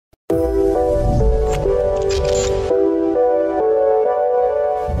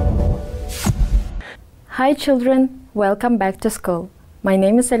Hi children, welcome back to school. My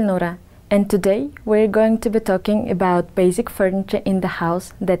name is Elnora, and today we're going to be talking about basic furniture in the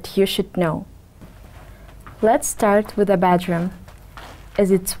house that you should know. Let's start with the bedroom,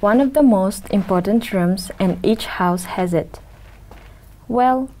 as it's one of the most important rooms and each house has it.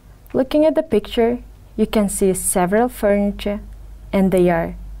 Well, looking at the picture, you can see several furniture, and they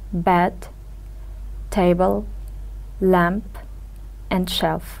are bed, table, lamp, and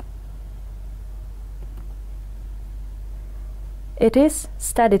shelf. It is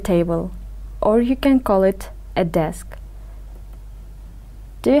study table, or you can call it a desk.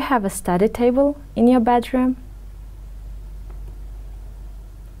 Do you have a study table in your bedroom?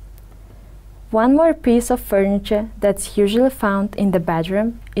 One more piece of furniture that's usually found in the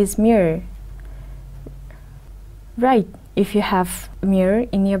bedroom is mirror. Right, if you have a mirror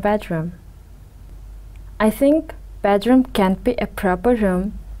in your bedroom. I think bedroom can't be a proper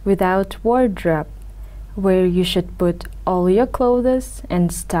room without wardrobe, where you should put all your clothes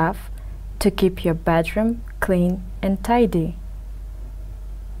and stuff to keep your bedroom clean and tidy.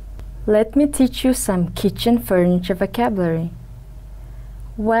 Let me teach you some kitchen furniture vocabulary.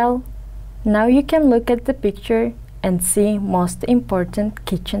 Well, now you can look at the picture and see most important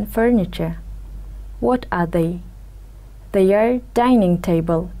kitchen furniture. What are they? They are dining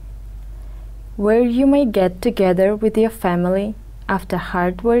table, where you may get together with your family after a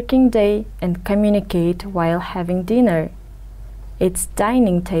hard-working day and communicate while having dinner. It's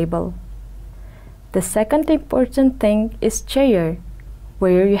dining table. The second important thing is chair,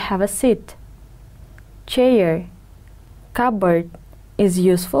 where you have a seat. Chair. Cupboard is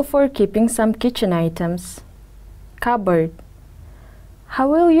useful for keeping some kitchen items. Cupboard. How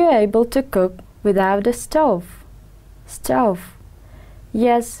will you be able to cook without a stove? Stove.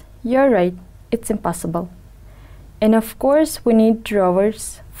 Yes, you're right, it's impossible. And of course, we need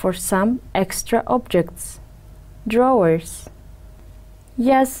drawers for some extra objects. Drawers.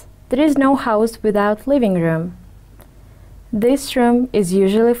 Yes, there is no house without living room. This room is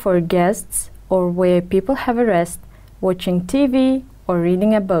usually for guests or where people have a rest, watching TV or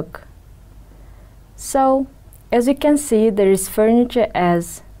reading a book. So, as you can see, there is furniture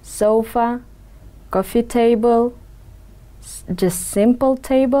as sofa, coffee table, just simple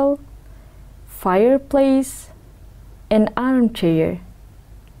table, fireplace, an armchair.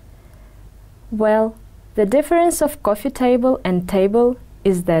 Well, the difference of coffee table and table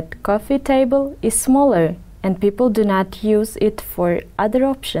is that coffee table is smaller and people do not use it for other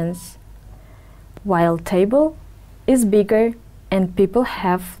options, while table is bigger and people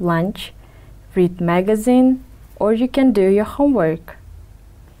have lunch, read magazine, or you can do your homework.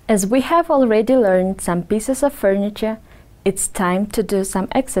 As we have already learned some pieces of furniture, it's time to do some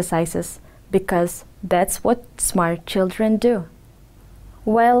exercises, because that's what smart children do.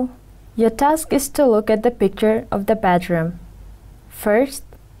 Well, your task is to look at the picture of the bedroom. First,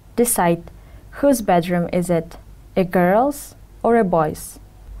 decide whose bedroom is it, a girl's or a boy's.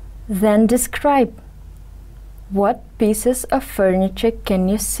 Then describe what pieces of furniture can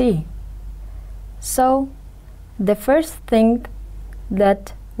you see. So, the first thing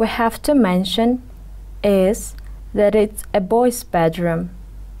that we have to mention is that it's a boy's bedroom.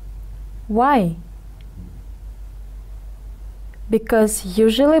 Why? Because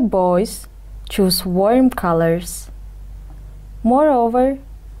usually boys choose warm colors. Moreover,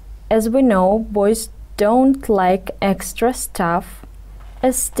 as we know, boys don't like extra stuff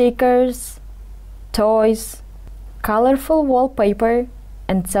as stickers, toys, colorful wallpaper,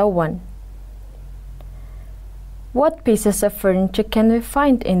 and so on. What pieces of furniture can we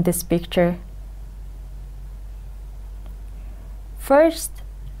find in this picture? First,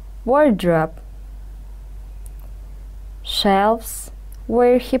 wardrobe. Shelves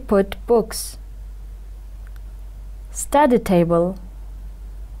where he put books. Study table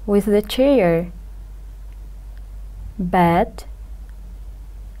with the chair. Bed.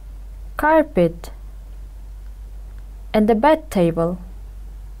 Carpet. And the bed table.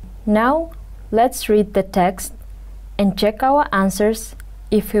 Now let's read the text and check our answers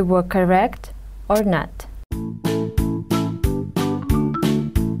if we were correct or not.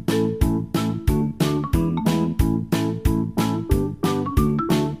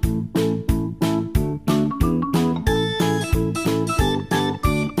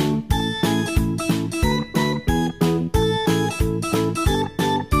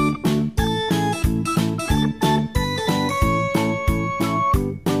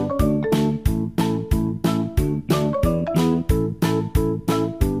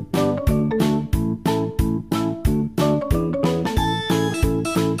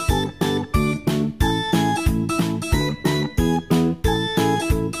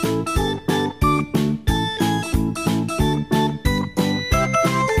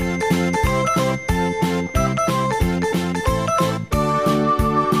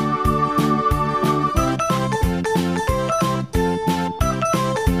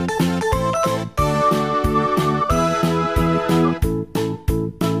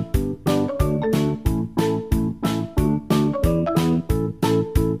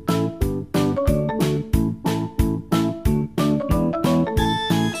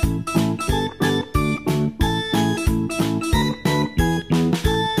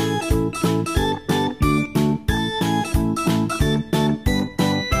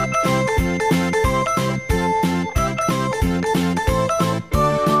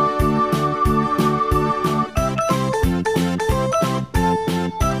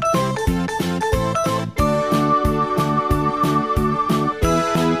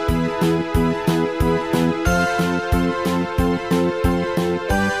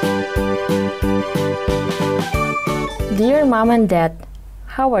 Dear Mom and Dad,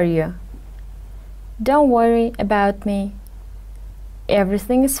 how are you? Don't worry about me.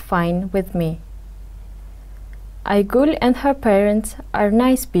 Everything is fine with me. Aygul and her parents are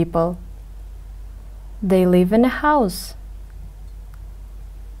nice people. They live in a house.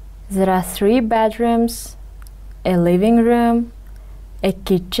 There are 3 bedrooms, a living room, a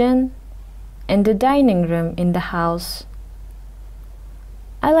kitchen, and a dining room in the house.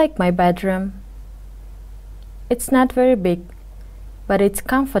 I like my bedroom. It's not very big, but it's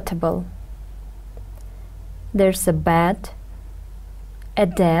comfortable. There's a bed, a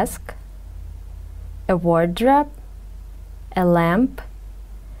desk, a wardrobe, a lamp,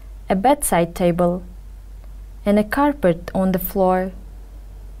 a bedside table, and a carpet on the floor.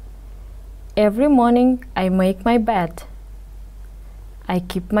 Every morning I make my bed. I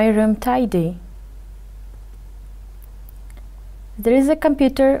keep my room tidy. There is a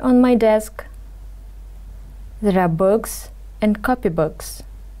computer on my desk. There are books and copybooks,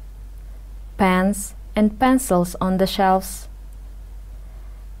 pens and pencils on the shelves.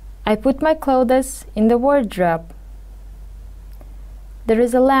 I put my clothes in the wardrobe. There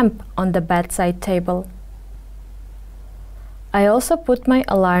is a lamp on the bedside table. I also put my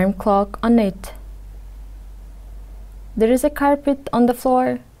alarm clock on it. There is a carpet on the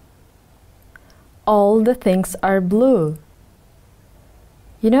floor. All the things are blue.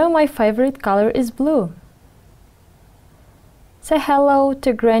 You know my favorite color is blue. Say hello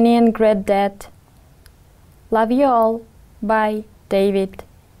to Granny and Granddad. Love you all. Bye, David.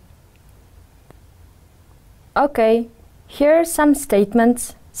 Okay, here are some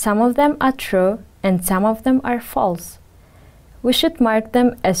statements. Some of them are true and some of them are false. We should mark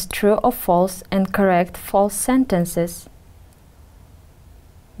them as true or false and correct false sentences.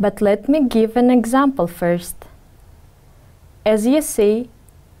 But let me give an example first. As you see,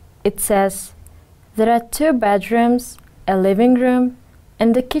 it says there are 2 bedrooms, a living room,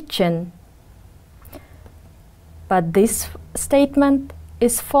 and a kitchen. But this statement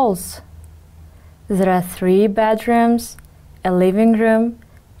is false. There are 3 bedrooms, a living room,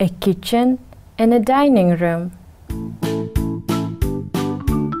 a kitchen, and a dining room.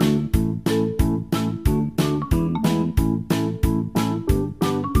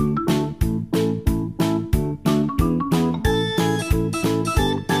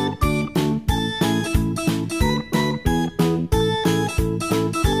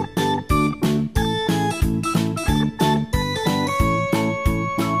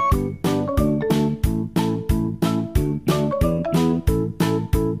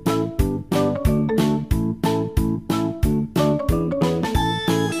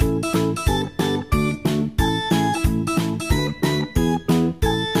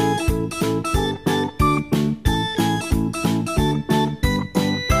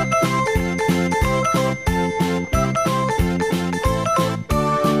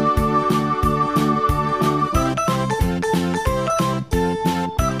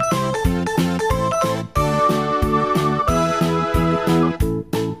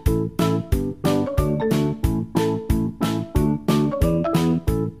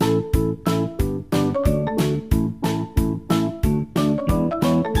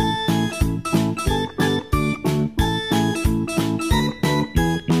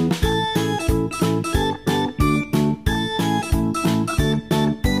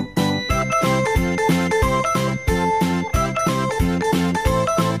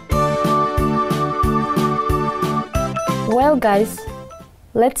 Well guys,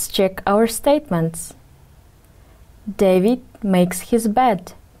 let's check our statements. David makes his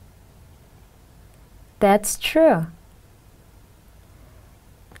bed. That's true.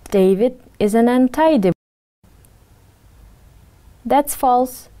 David is an untidy boy. That's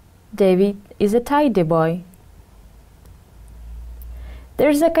false. David is a tidy boy.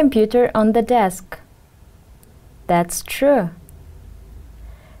 There's a computer on the desk. That's true.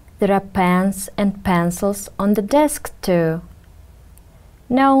 There are pens and pencils on the desk too.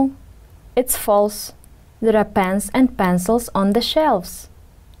 No, it's false. There are pens and pencils on the shelves.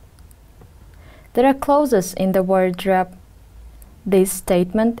 There are clothes in the wardrobe. This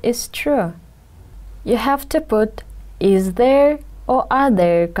statement is true. You have to put is there or are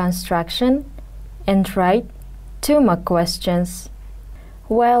there construction and write 2 more questions.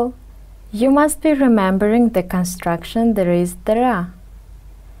 Well, you must be remembering the construction there is there are.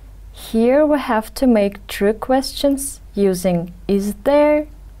 Here we have to make true questions using is there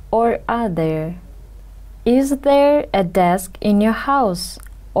or are there. Is there a desk in your house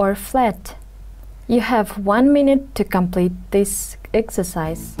or flat? You have 1 minute to complete this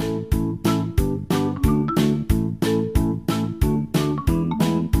exercise.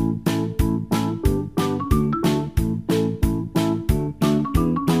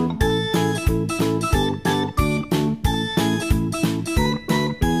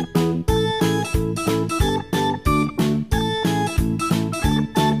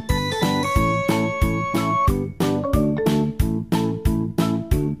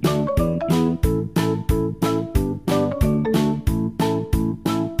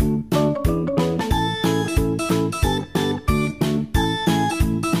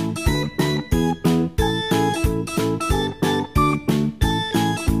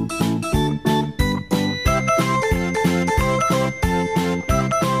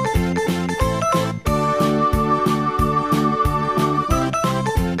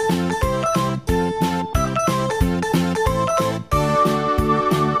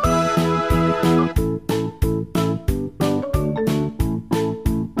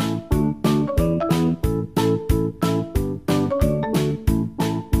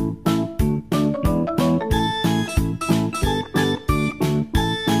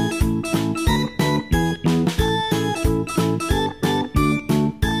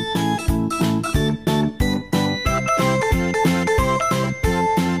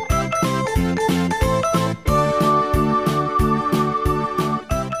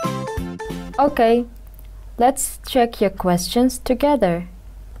 Okay, let's check your questions together.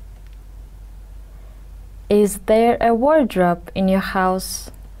 Is there a wardrobe in your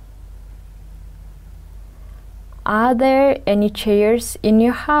house? Are there any chairs in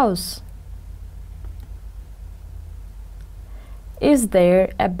your house? Is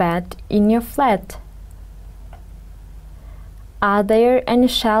there a bed in your flat? Are there any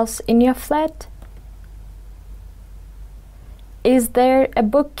shelves in your flat? Is there a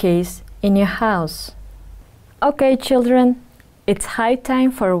bookcase in your house? Okay, children, it's high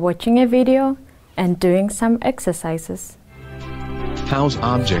time for watching a video and doing some exercises. House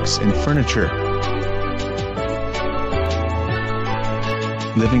objects and furniture.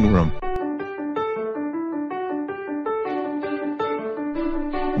 Living room.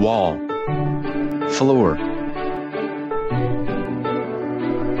 Wall. Floor.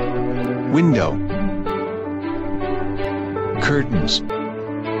 Window. Curtains.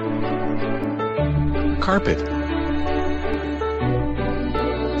 Carpet.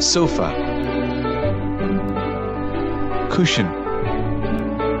 Sofa. Cushion.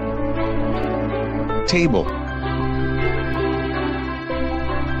 Table.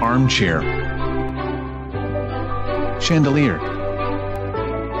 Armchair. Chandelier.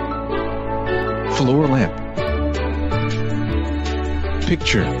 Floor lamp.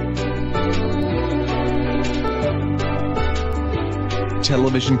 Picture.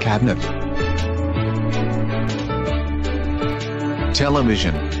 Television cabinet.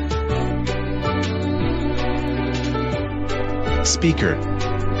 Television. Speaker.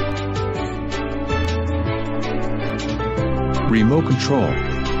 Remote control.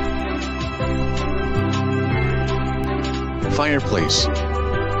 Fireplace.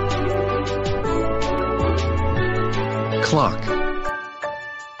 Clock.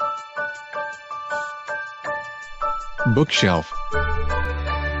 Bookshelf.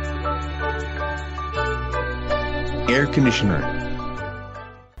 Air conditioner.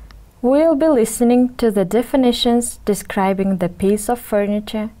 We'll be listening to the definitions describing the piece of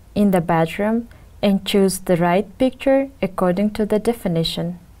furniture in the bedroom and choose the right picture according to the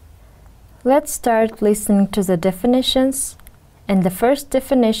definition. Let's start listening to the definitions, and the first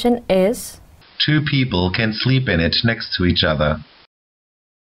definition is: two people can sleep in it next to each other.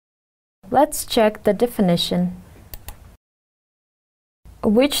 Let's check the definition.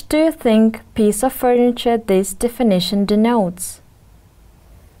 Which do you think piece of furniture this definition denotes?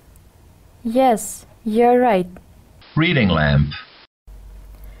 Yes, you're right. Reading lamp.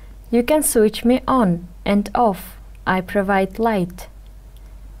 You can switch me on and off. I provide light.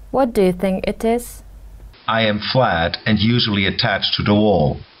 What do you think it is? I am flat and usually attached to the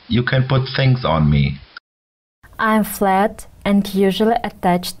wall. You can put things on me. I'm flat and usually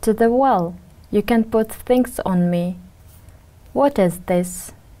attached to the wall. You can put things on me. What is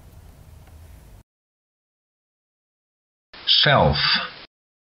this? Shelf.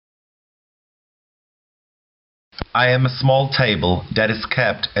 I am a small table that is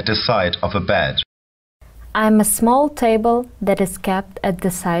kept at the side of a bed. I'm a small table that is kept at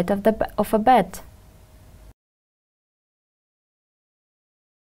the side of a bed.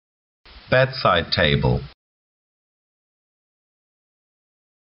 Bedside table.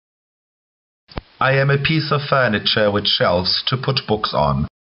 I am a piece of furniture with shelves to put books on.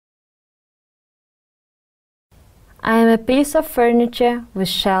 I am a piece of furniture with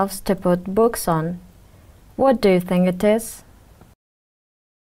shelves to put books on. What do you think it is?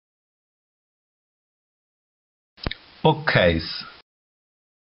 Bookcase.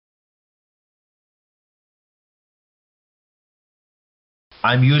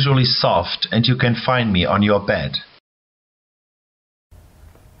 I'm usually soft and you can find me on your bed.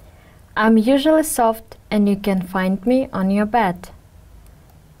 I'm usually soft and you can find me on your bed.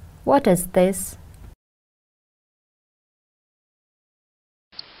 What is this?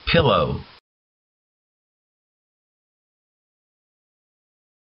 Pillow.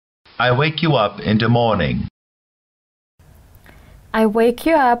 I wake you up in the morning. I wake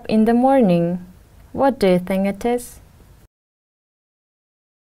you up in the morning. What do you think it is?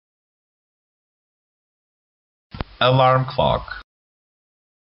 Alarm clock.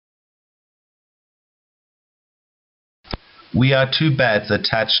 We are two beds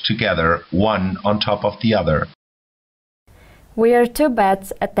attached together, one on top of the other. We are two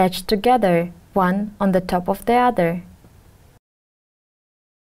beds attached together, one on the top of the other.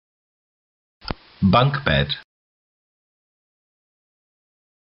 Bunk bed.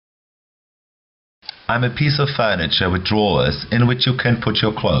 I'm a piece of furniture with drawers in which you can put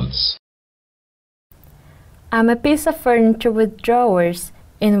your clothes. I'm a piece of furniture with drawers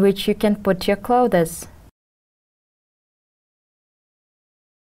in which you can put your clothes.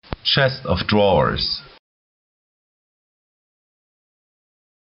 Chest of drawers.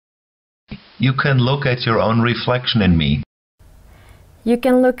 You can look at your own reflection in me. You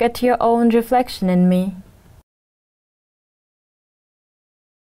can look at your own reflection in me.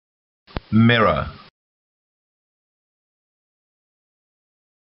 Mirror.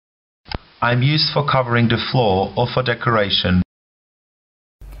 I'm used for covering the floor or for decoration.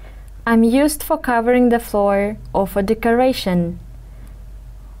 I'm used for covering the floor or for decoration.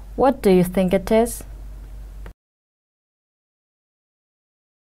 What do you think it is?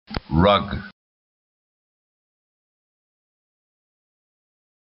 Rug.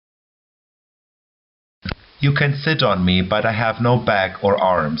 You can sit on me, but I have no back or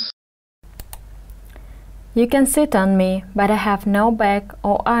arms. You can sit on me, but I have no back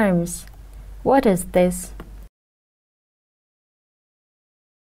or arms. What is this?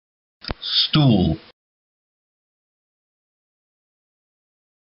 Stool.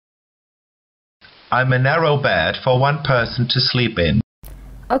 I'm a narrow bed for one person to sleep in.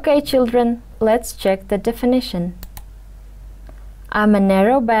 Okay, children, let's check the definition. I'm a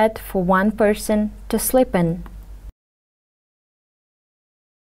narrow bed for one person to sleep in.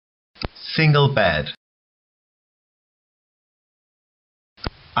 Single bed.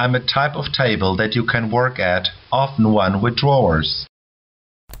 I'm a type of table that you can work at, often one with drawers.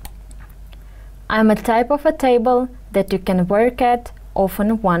 I'm a type of a table that you can work at,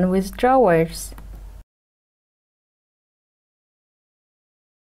 often one with drawers.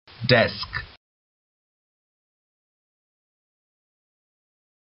 Desk.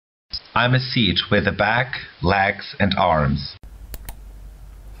 I'm a seat with a back, legs and arms.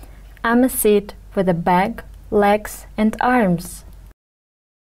 I'm a seat with a back, legs and arms.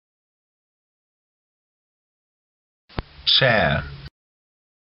 Chair.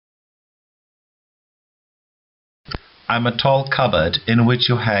 I'm a tall cupboard in which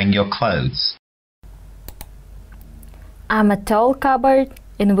you hang your clothes. I'm a tall cupboard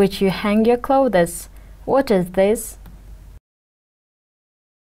in which you hang your clothes. What is this?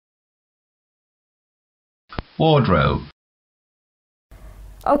 Wardrobe.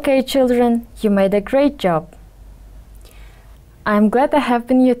 Okay, children, you made a great job. I'm glad I have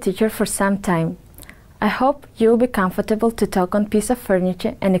been your teacher for some time. I hope you'll be comfortable to talk on piece of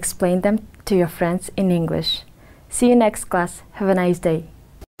furniture and explain them to your friends in English. See you next class. Have a nice day.